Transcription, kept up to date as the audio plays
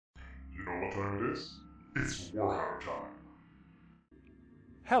what time it is? It's Warhammer time.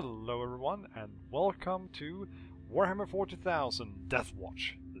 Hello everyone, and welcome to Warhammer 40,000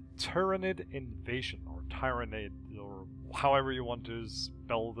 Deathwatch, the Tyranid Invasion, or Tyranid, or however you want to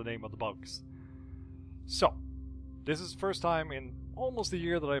spell the name of the bugs. So, this is the first time in almost a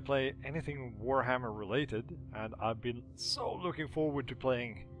year that I play anything Warhammer related, and I've been so looking forward to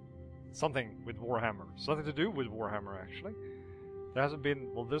playing something with Warhammer. Something to do with Warhammer, actually. There hasn't been,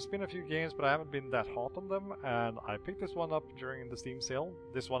 well, there's been a few games, but I haven't been that hot on them, and I picked this one up during the Steam sale.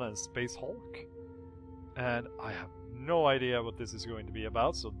 This one is Space Hulk, and I have no idea what this is going to be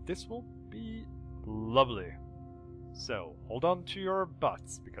about, so this will be lovely. So, hold on to your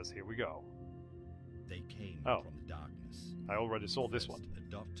butts, because here we go. They came from the darkness. I already saw this First one. a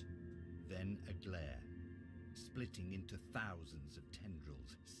dot, then a glare, splitting into thousands of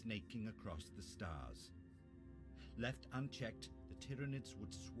tendrils snaking across the stars. Left unchecked, the Tyranids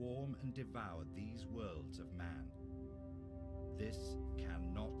would swarm and devour these worlds of man. This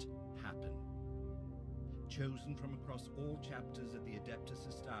cannot happen. Chosen from across all chapters of the Adeptus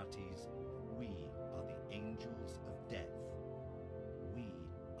Astartes, we are the angels of death. We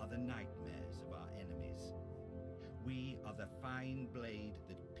are the nightmares of our enemies. We are the fine blade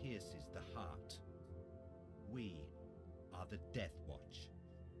that pierces the heart. We are the Deathwatch.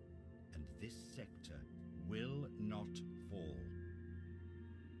 And this sector will not fall.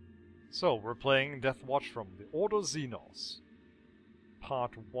 So, we're playing Deathwatch from the Order Xenos.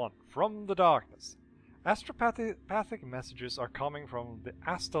 Part 1, From the Darkness. Astropathic messages are coming from the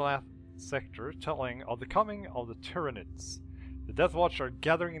Astalath sector telling of the coming of the Tyranids. The Deathwatch are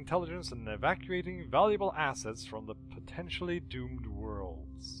gathering intelligence and evacuating valuable assets from the potentially doomed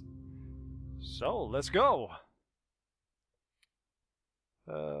worlds. So, let's go!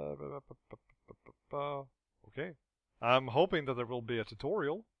 Okay. I'm hoping that there will be a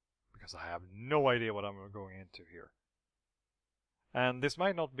tutorial, because I have no idea what I'm going into here. And this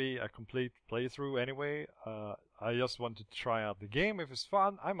might not be a complete playthrough anyway. I just want to try out the game. If it's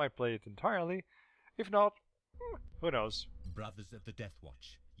fun, I might play it entirely. If not, who knows. Brothers of the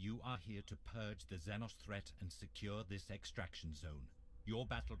Deathwatch, you are here to purge the Xenos threat and secure this extraction zone. Your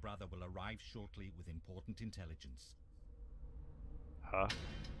battle brother will arrive shortly with important intelligence. Huh?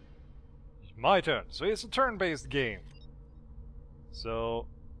 My turn. So it's a turn-based game. So,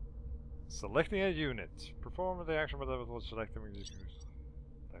 selecting a unit. Perform the action without selecting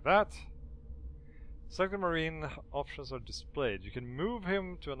like that. Select the marine options are displayed. You can move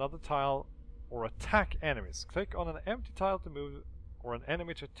him to another tile or attack enemies. Click on an empty tile to move or an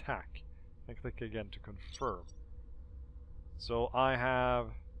enemy to attack. And click again to confirm. So I have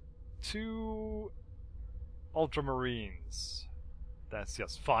 2 Ultramarines. That's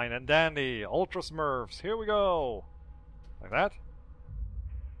just fine and dandy. Ultra Smurfs, here we go! Like that.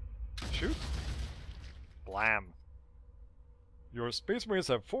 Shoot. Blam. Your Space Marines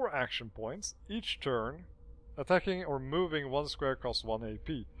have 4 action points each turn. Attacking or moving 1 square costs 1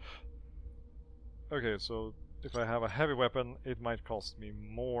 AP. Okay, so if I have a heavy weapon, it might cost me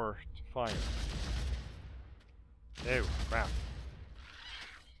more to fire. Oh, crap.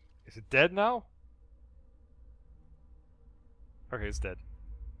 Is it dead now? Okay, it's dead.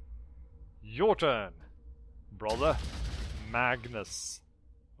 Your turn, brother. Magnus.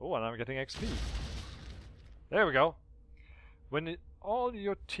 Oh, and I'm getting XP. There we go. When all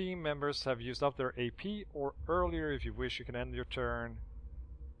your team members have used up their AP, or earlier if you wish, you can end your turn.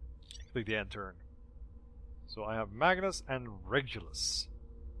 Click the end turn. So I have Magnus and Regulus.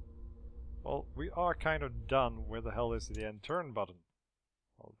 Well, we are kind of done. Where the hell is the end turn button?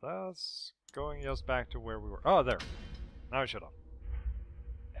 Well, that's going us back to where we were. Oh, there. Now shut up.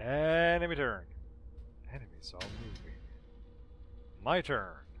 Enemy turn. Enemies are moving. My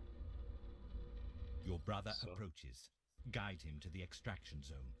turn. Your brother approaches. Guide him to the extraction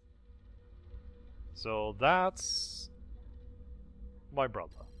zone. So that's my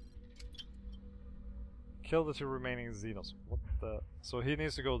brother. Kill the 2 remaining Xenos. What the? So he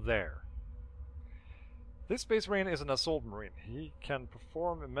needs to go there. This Space Marine is an Assault Marine. He can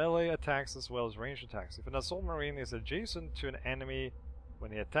perform melee attacks as well as ranged attacks. If an Assault Marine is adjacent to an enemy,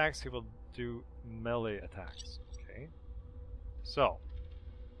 when he attacks, he will do melee attacks. Okay. So,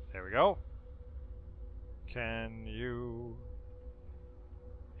 there we go. Can you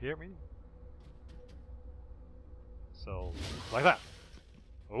hear me? So, like that.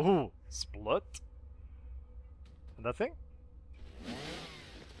 Ooh, split. And that thing?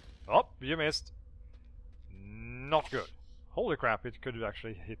 Oh, you missed. Not good. Holy crap, it could have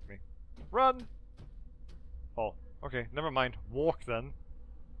actually hit me. Run! Oh, okay, never mind. Walk then.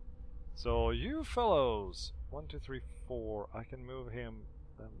 So, you fellows. 1, 2, 3, 4. I can move him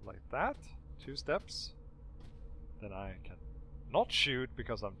then like that. 2 steps. Then I can not shoot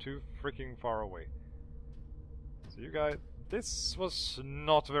because I'm too freaking far away. So you guys, this was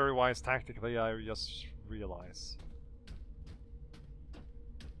not very wise tactically, I just realize.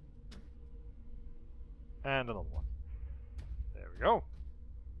 And another one. There we go.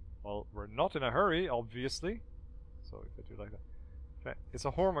 Well, we're not in a hurry, obviously. So if I do like that. Okay, it's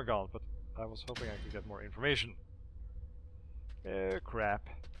a Hormagon, but I was hoping I could get more information. Oh, crap.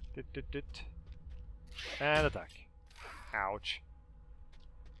 And attack. Ouch.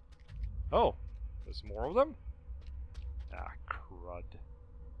 Oh, there's more of them? Ah, crud.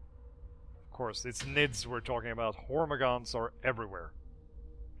 Of course, it's Nids we're talking about. Hormagons are everywhere.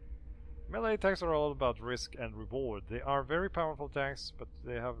 Melee attacks are all about risk and reward. They are very powerful attacks, but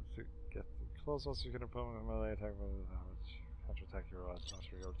they have to get close so you can opponent melee attack with counter-attack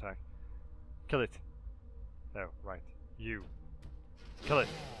after your attack. Kill it. No, right. You. Kill it.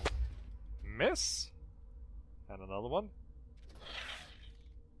 Miss. And another one.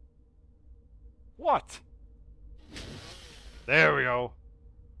 What? There we go.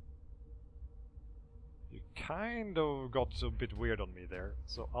 You kind of got a bit weird on me there,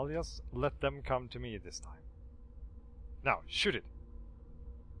 so I'll just let them come to me this time. Now, shoot it.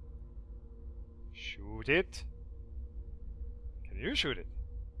 Shoot it. Can you shoot it?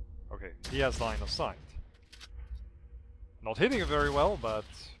 Okay, he has line of sight. Not hitting it very well, but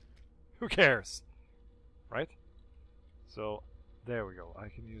who cares? Right? So, there we go. I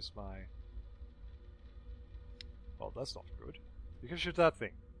can use my... Well, that's not good. You can shoot that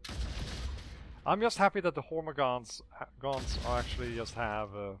thing. I'm just happy that the Hormagons are actually just have...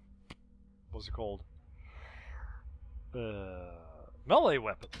 what's it called? Melee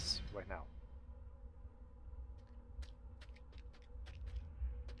weapons right now.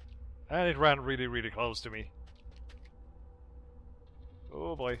 And it ran really, really close to me.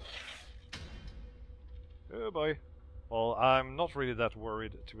 Oh boy. Oh boy. Well, I'm not really that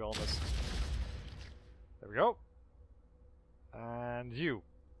worried, to be honest. There we go. And you,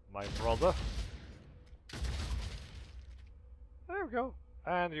 my brother. There we go.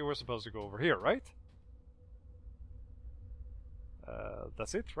 And you were supposed to go over here, right?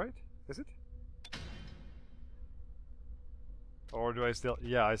 That's it, right? Is it? Or do I still...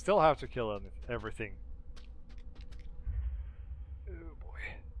 Yeah, I still have to kill everything. Oh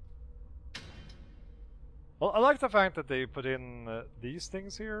boy. Well, I like the fact that they put in these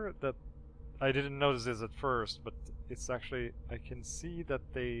things here, that I didn't notice this at first, but it's actually... I can see that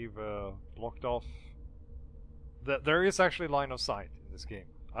they've blocked off... There is actually line of sight in this game.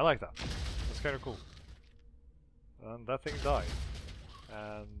 I like that. That's kind of cool. And that thing died.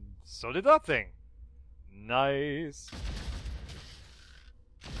 And so did that thing. Nice.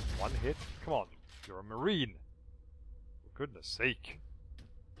 One hit? Come on, you're a Marine. For goodness sake.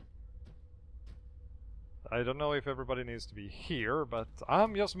 I don't know if everybody needs to be here, but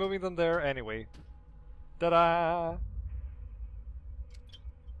I'm just moving them there anyway. Ta-da!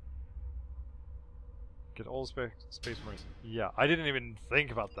 Get all Space Marines. Yeah, I didn't even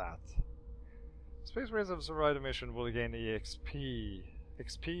think about that. Space Marines have survived a mission will gain EXP.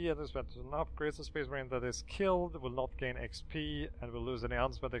 XP and is spent on upgrades. The Space Marine that is killed will not gain XP and will lose any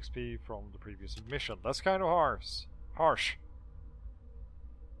unspent XP from the previous mission. That's kind of harsh.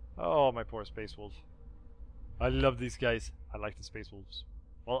 Oh, my poor Space Wolf. I love these guys. I like the Space Wolves.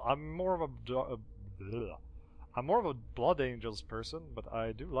 Well, I'm more of a Blood Angels person, but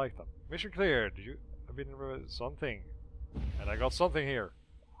I do like them. Mission cleared. I've been something, and I got something here.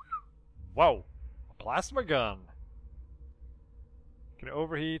 Wow, a plasma gun. Can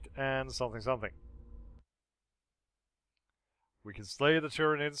overheat and something. We can slay the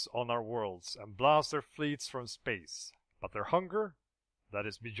Tyranids on our worlds and blast their fleets from space, but their hunger, that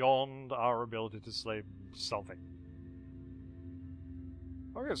is beyond our ability to slay something.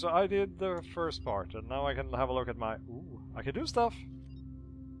 Okay, so I did the first part, and now I can have a look at my... Ooh, I can do stuff!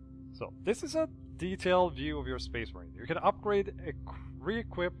 So, this is a detailed view of your Space Marine. You can upgrade,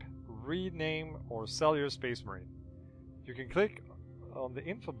 re-equip, rename, or sell your Space Marine. You can click on the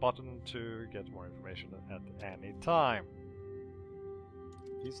info button to get more information at any time.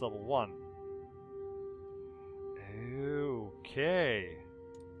 He's level 1. Okay.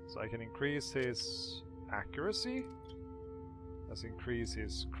 So I can increase his accuracy. Let's increase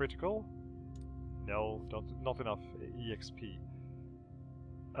his critical. No, not enough EXP.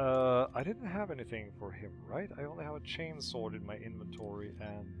 I didn't have anything for him, right? I only have a chainsword in my inventory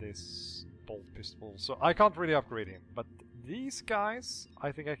and this bolt pistol, so I can't really upgrade him. But these guys,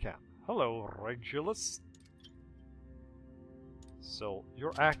 I think I can. Hello, Regulus. So,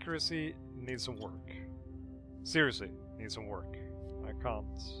 your accuracy needs some work. Seriously, needs some work. I can't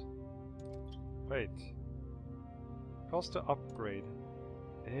Wait. Cost to upgrade.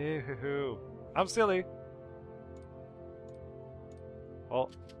 Ew. I'm silly!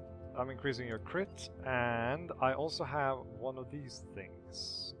 Well, I'm increasing your crit, and I also have one of these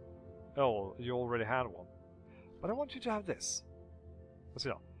things. Oh, you already had one. But I want you to have this. Let's see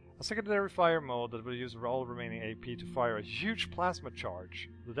now. A secondary fire mode that will use all remaining AP to fire a huge plasma charge.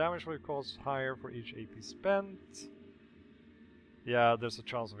 The damage will cost higher for each AP spent. Yeah, there's a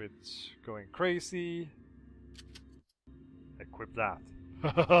chance of it going crazy. Equip that.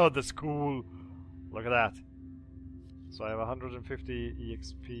 That's cool. Look at that. So I have 150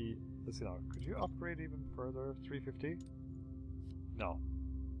 EXP. Let's see now. Could you upgrade even further? 350? No.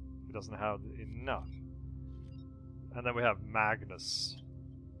 It doesn't have enough. And then we have Magnus.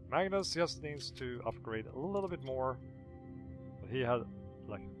 Magnus just needs to upgrade a little bit more. But he had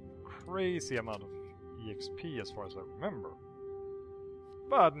like a crazy amount of EXP as far as I remember.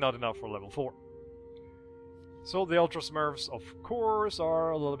 But not enough for level 4. So the Ultra Smurfs, of course,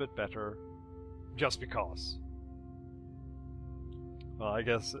 are a little bit better. Just because. Well, I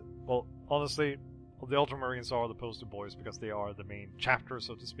guess, well, honestly, the Ultramarines are the poster boys because they are the main chapter,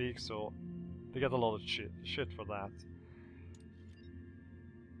 so to speak, so they get a lot of shit for that.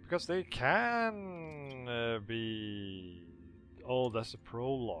 Because they can be... Oh, that's the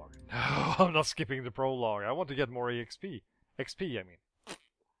prologue. No, I'm not skipping the prologue. I want to get more EXP. XP, I mean.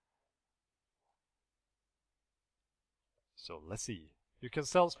 So, let's see. You can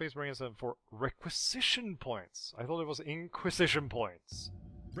sell Space Marines for requisition points. I thought it was Inquisition points.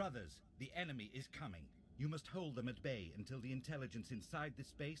 Brothers, the enemy is coming. You must hold them at bay until the intelligence inside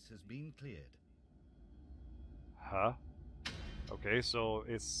this base has been cleared. Huh? Okay, so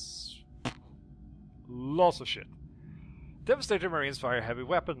it's... lots of shit. Devastator Marines fire heavy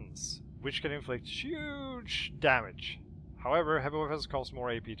weapons, which can inflict huge damage. However, heavy weapons cost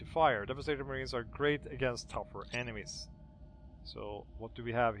more AP to fire. Devastator Marines are great against tougher enemies. So, what do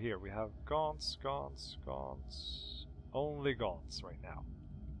we have here? We have gaunts. Only gaunts right now.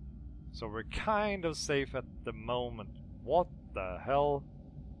 So we're kind of safe at the moment. What the hell?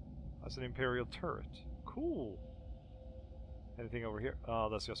 That's an Imperial turret. Cool. Anything over here? Oh,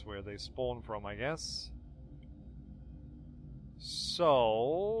 that's just where they spawn from, I guess.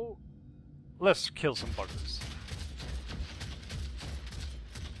 So... let's kill some buggers.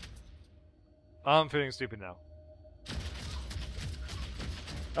 I'm feeling stupid now.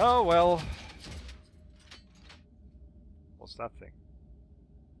 Oh, well. What's that thing?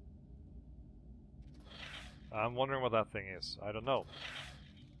 I'm wondering what that thing is. I don't know.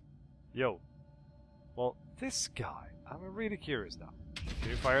 Yo. Well, this guy. I'm really curious now. Can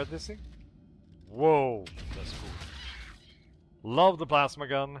you fire this thing? Whoa. That's cool. Love the plasma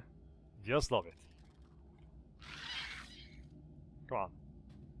gun. Just love it. Come on.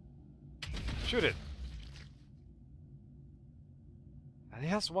 Shoot it. And he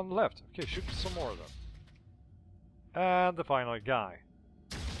has one left. Okay, shoot some more of them. And the final guy.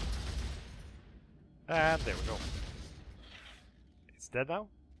 And there we go. It's dead now?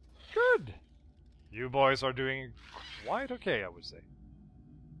 Good! You boys are doing quite okay, I would say.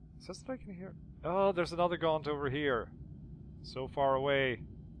 Is that like in here? Oh, there's another gaunt over here. So far away.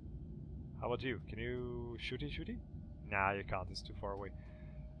 How about you? Can you shooty? Nah, you can't. It's too far away.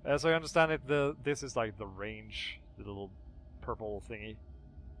 As I understand it, this is like the range. The little purple thingy.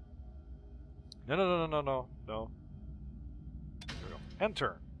 No. There we go. And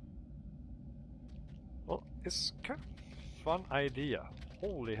turn. Well, it's kind of a fun idea.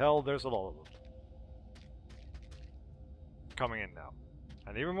 Holy hell, there's a lot of them. Coming in now.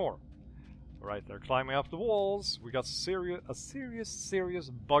 And even more. Alright, they're climbing up the walls. We got a serious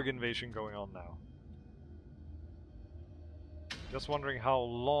bug invasion going on now. Just wondering how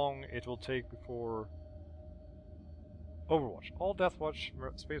long it will take before... Overwatch. All Deathwatch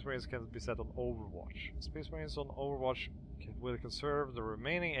Space Marines can be set on Overwatch. Space Marines on Overwatch will conserve the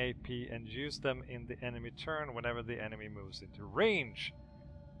remaining AP and use them in the enemy turn whenever the enemy moves into range.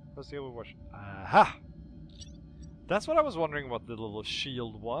 Press the Overwatch. Aha! That's what I was wondering what the little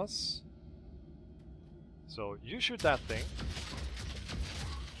shield was. So, you shoot that thing.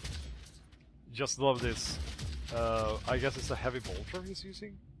 Just love this. I guess it's a heavy bolter he's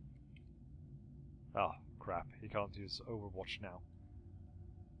using. Ah, crap. He can't use Overwatch now.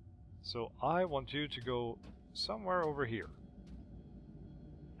 So, I want you to go somewhere over here.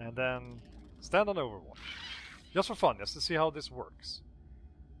 And then stand on Overwatch. Just for fun, just to see how this works.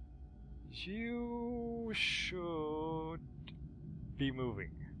 You should be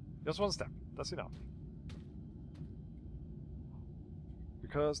moving. Just one step. That's enough.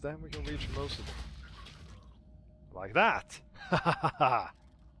 Because then we can reach most of them. Like that!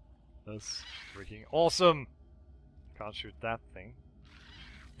 That's freaking awesome! Can't shoot that thing.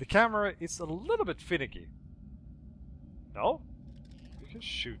 The camera is a little bit finicky. No? You can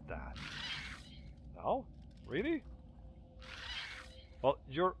shoot that. No? Really? Well,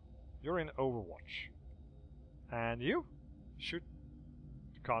 you're in Overwatch. And you? Shoot.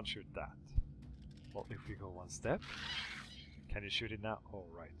 You can't shoot that. Well, if we go one step. Can you shoot it now? Oh,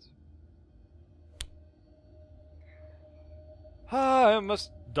 right. I'm a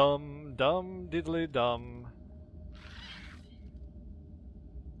dumb diddly dumb.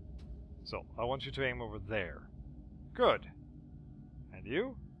 So, I want you to aim over there. Good. And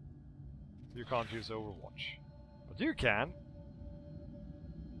you? You can't use Overwatch. But you can.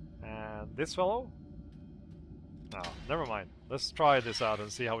 And this fellow? No, never mind. Let's try this out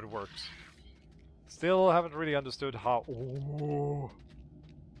and see how it works. Still haven't really understood how... Ooh.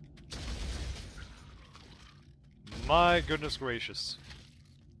 My goodness gracious.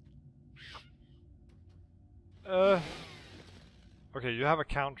 Okay, you have a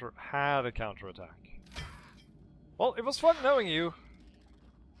had a counterattack. Well, it was fun knowing you.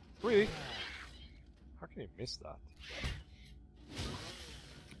 Really? How can you miss that?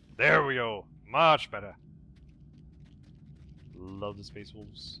 There we go. Much better. Love the Space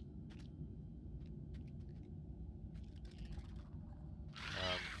Wolves.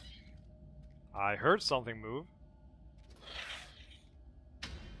 I heard something move.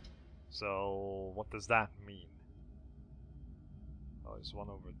 So, what does that mean? Oh, there's one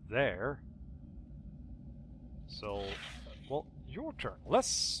over there. So, well, your turn.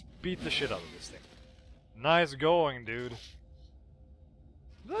 Let's beat the shit out of this thing. Nice going, dude.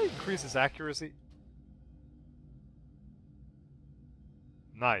 Did that increase his accuracy?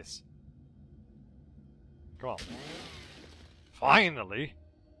 Nice. Come on. Finally!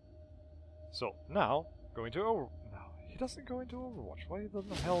 So, now, going to No, he doesn't go into Overwatch. Why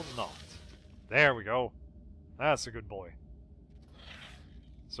the hell not? There we go. That's a good boy.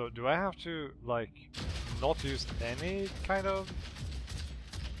 So, do I have to, like, not use any kind of...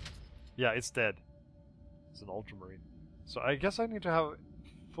 Yeah, it's dead. It's an Ultramarine. So, I guess I need to have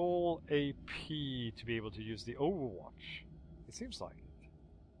full AP to be able to use the Overwatch. It seems like it.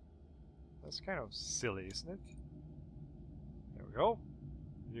 That's kind of silly, isn't it? There we go.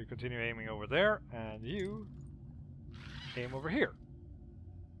 You continue aiming over there, and you aim over here.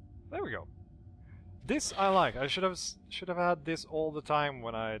 There we go. This I like. I should have had this all the time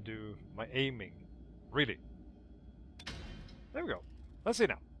when I do my aiming. Really. There we go. Let's see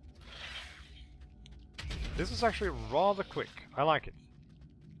now. This is actually rather quick. I like it.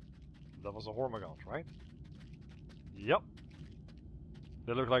 That was a Hormagaunt, right? Yep.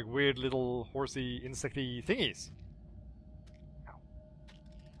 They look like weird little horsey, insecty thingies. Ow.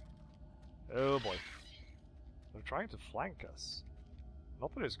 Oh boy. They're trying to flank us.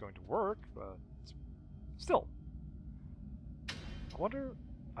 Not that it's going to work, but still. I wonder...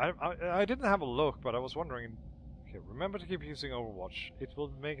 I didn't have a look, but I was wondering... Okay, remember to keep using Overwatch. It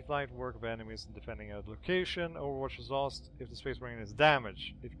will make light work of enemies in defending a location. Overwatch is lost if the Space Marine is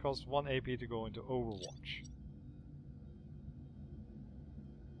damaged. It costs 1 AP to go into Overwatch.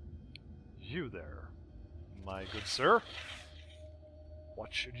 You there, my good sir.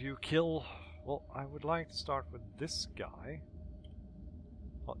 What should you kill? Well, I would like to start with this guy.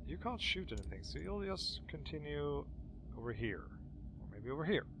 Well, you can't shoot anything, so you'll just continue over here. Or maybe over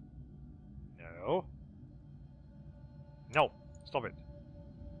here. No. No! Stop it.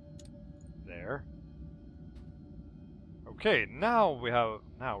 There. Okay, now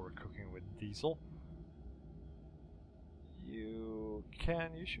we're cooking with Diesel.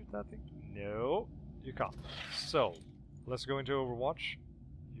 Can you shoot that thing? No, you can't. So, let's go into Overwatch.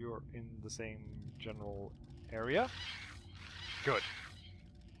 You're in the same general area. Good.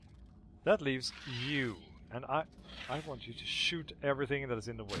 That leaves you. And I want you to shoot everything that is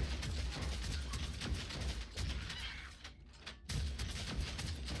in the way.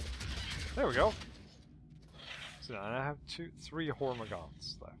 There we go. So now I have 3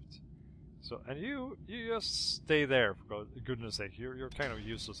 Hormagaunts left. So, and you just stay there for goodness sake. You're kind of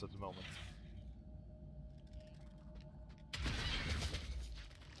useless at the moment.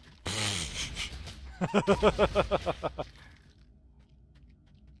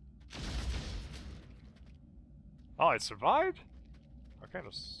 Oh, it survived? I'm kind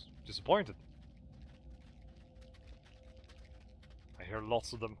of disappointed. I hear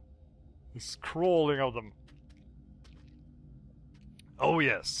lots of them. There's crawling of them. Oh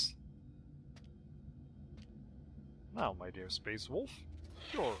yes. Now, my dear Space Wolf,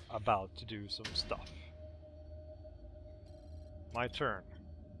 you're about to do some stuff. My turn.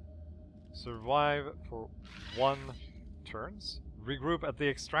 Survive for 1 turns. regroup at the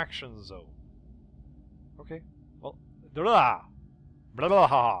extraction zone. Okay, well, blah, blah, blah,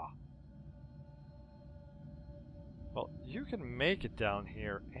 blah. Well, you can make it down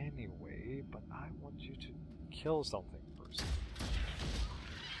here anyway, but I want you to kill something first.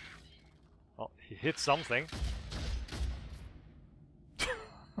 Well, he hit something.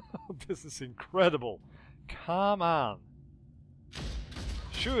 This is incredible. Come on.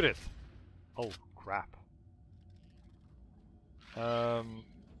 Shoot it. Oh, crap.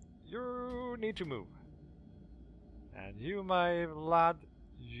 You need to move. And you, my lad,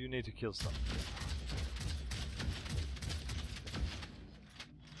 you need to kill something.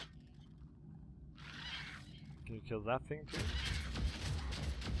 Can you kill that thing too?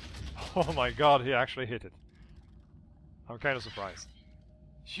 Oh my god, he actually hit it. I'm kind of surprised.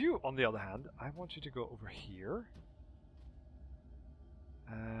 You, on the other hand, I want you to go over here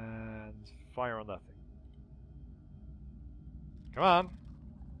and fire on that thing. Come on.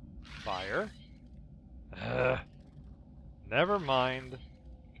 Fire. Never mind.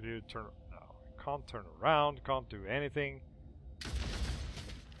 Can you turn... No, can't turn around, can't do anything.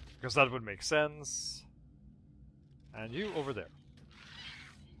 Because that would make sense. And you over there.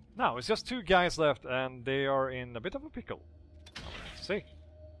 Now, it's just 2 guys left and they are in a bit of a pickle. I would have to say.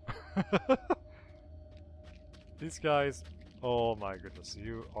 These guys, oh my goodness,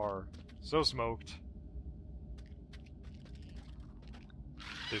 you are so smoked.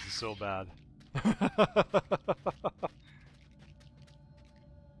 This is so bad.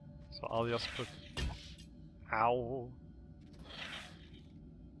 So I'll just put... Ow.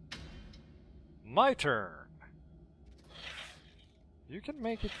 My turn. You can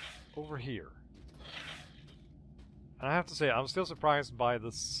make it over here. And I have to say, I'm still surprised by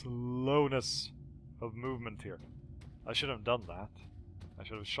the slowness of movement here. I should have done that. I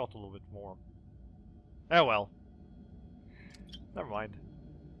should have shot a little bit more. Oh well. Never mind.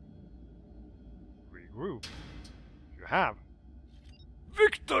 Regroup. You have.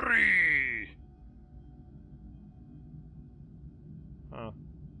 Victory! Huh.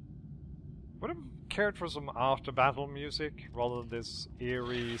 Would have cared for some after-battle music rather than this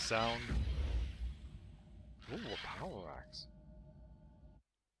eerie sound. Ooh, a power axe.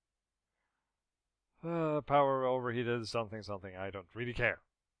 Power overheated, something, I don't really care.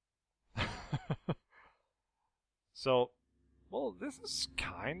 So, well, this is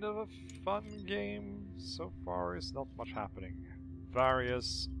kind of a fun game. So far, it's not much happening.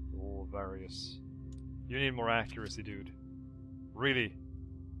 Various. You need more accuracy, dude. Really.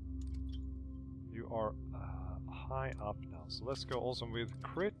 You are high up now. So let's go also with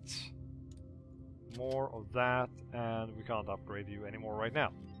crit. More of that, and we can't upgrade you anymore right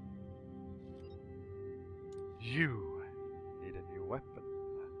now. You need a new weapon.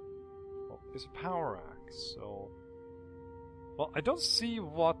 Well, it's a power axe, so... Well, I don't see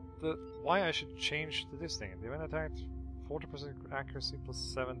why I should change to this thing. The event attack, 40% accuracy plus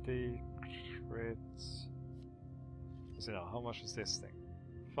 70 crits. Let's see now, how much is this thing?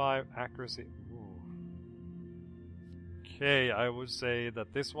 5 accuracy. Ooh. Okay, I would say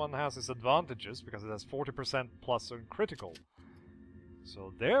that this one has its advantages because it has 40% plus on critical.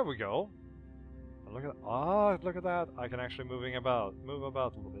 So there we go. And look at look at that! I can actually move about a little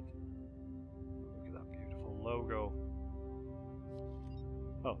bit. Look at that beautiful logo.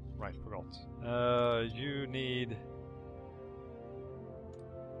 Oh, right, forgot. You need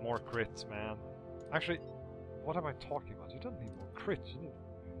more crits, man. Actually, what am I talking about? You don't need more crits. You need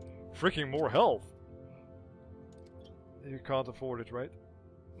freaking more health. You can't afford it, right?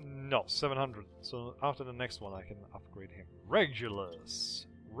 No, 700. So after the next one I can upgrade him. Regulus,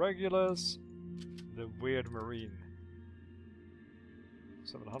 the weird marine.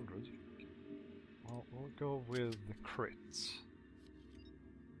 700. Well, we'll go with the crits.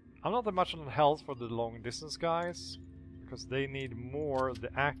 I'm not that much on health for the long distance guys, because they need more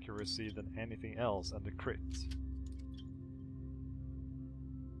the accuracy than anything else and the crit.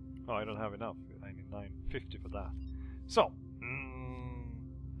 Oh, I don't have enough. I need 950 for that. So,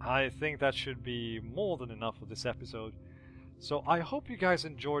 I think that should be more than enough for this episode. So I hope you guys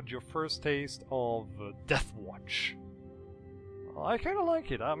enjoyed your first taste of Deathwatch. I kind of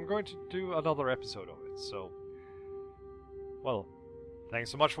like it. I'm going to do another episode of it. So, well,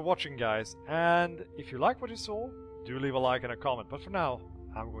 thanks so much for watching, guys. And if you like what you saw, do leave a like and a comment. But for now,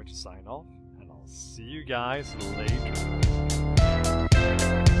 I'm going to sign off, and I'll see you guys later.